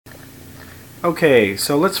Okay,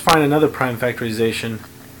 so let's find another prime factorization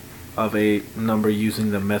of a number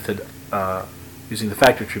using the method, using the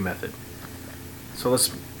factor tree method. So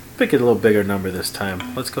let's pick a little bigger number this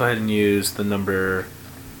time. Let's go ahead and use the number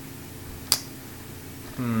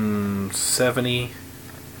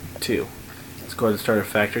 72. Let's go ahead and start a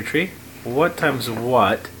factor tree. What times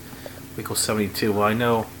what equals 72? Well, I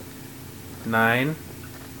know 9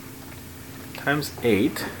 times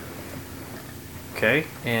 8. Okay,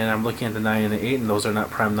 and I'm looking at the 9 and the 8, and those are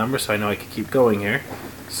not prime numbers, so I know I can keep going here.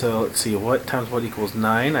 So let's see, what times what equals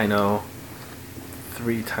 9? I know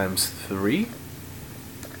 3 times 3.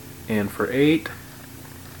 And for 8,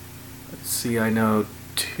 let's see, I know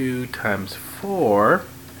 2 times 4.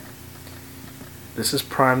 This is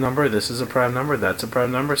prime number, this is a prime number, that's a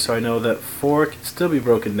prime number, so I know that 4 can still be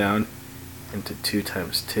broken down into 2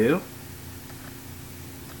 times 2.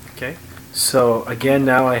 Okay, so again,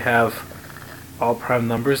 now I have all prime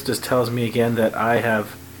numbers. This tells me again that I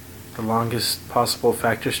have the longest possible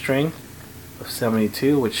factor string of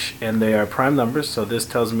 72, and they are prime numbers, so this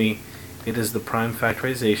tells me it is the prime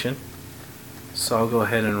factorization. So I'll go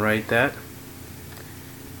ahead and write that.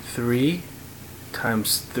 3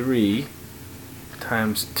 times 3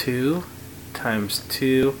 times 2 times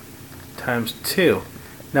 2 times 2.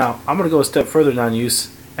 Now I'm going to go a step further now and use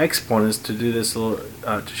exponents to do this little,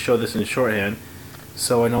 to show this in shorthand.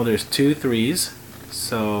 So I know there's 2 3's,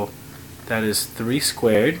 so that is 3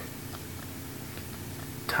 squared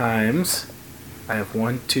times, I have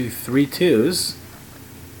 1, 2, 3 2's,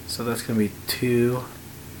 so that's going to be 2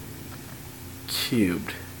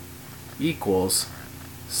 cubed equals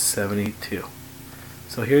 72.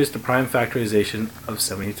 So here's the prime factorization of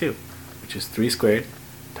 72, which is 3 squared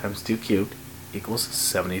times 2 cubed equals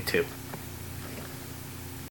 72.